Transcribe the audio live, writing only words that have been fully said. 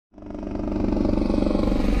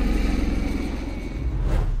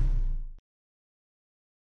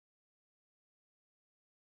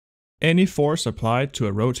Any force applied to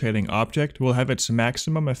a rotating object will have its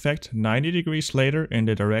maximum effect 90 degrees later in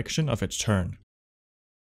the direction of its turn.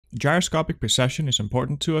 Gyroscopic precession is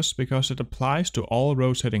important to us because it applies to all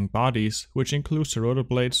rotating bodies, which includes the rotor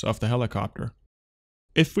blades of the helicopter.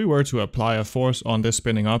 If we were to apply a force on this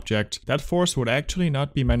spinning object, that force would actually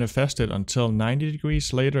not be manifested until 90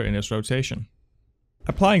 degrees later in its rotation.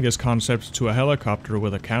 Applying this concept to a helicopter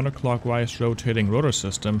with a counterclockwise rotating rotor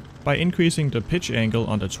system, by increasing the pitch angle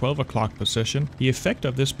on the 12 o'clock position, the effect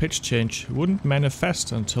of this pitch change wouldn't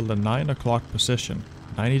manifest until the 9 o'clock position,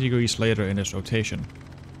 90 degrees later in its rotation.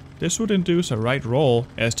 This would induce a right roll,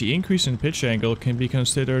 as the increase in pitch angle can be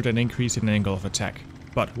considered an increase in angle of attack.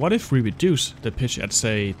 But what if we reduce the pitch at,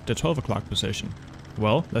 say, the 12 o'clock position?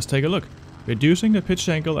 Well, let's take a look. Reducing the pitch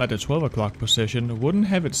angle at the 12 o'clock position wouldn't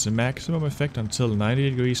have its maximum effect until 90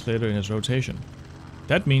 degrees later in its rotation.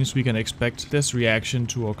 That means we can expect this reaction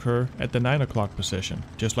to occur at the 9 o'clock position,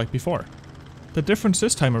 just like before. The difference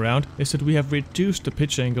this time around is that we have reduced the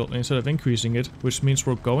pitch angle instead of increasing it, which means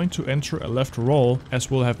we're going to enter a left roll, as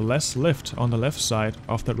we'll have less lift on the left side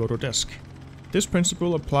of the rotor disc. This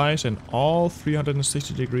principle applies in all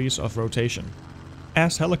 360 degrees of rotation.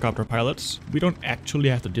 As helicopter pilots, we don't actually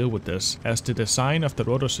have to deal with this, as the design of the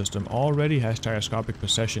rotor system already has gyroscopic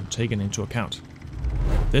precession taken into account.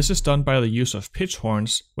 This is done by the use of pitch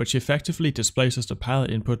horns, which effectively displaces the pilot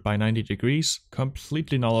input by 90 degrees,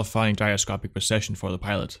 completely nullifying gyroscopic precession for the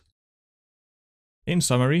pilot. In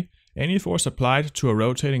summary, any force applied to a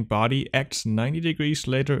rotating body acts 90 degrees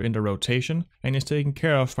later in the rotation and is taken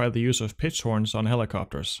care of by the use of pitch horns on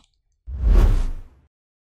helicopters.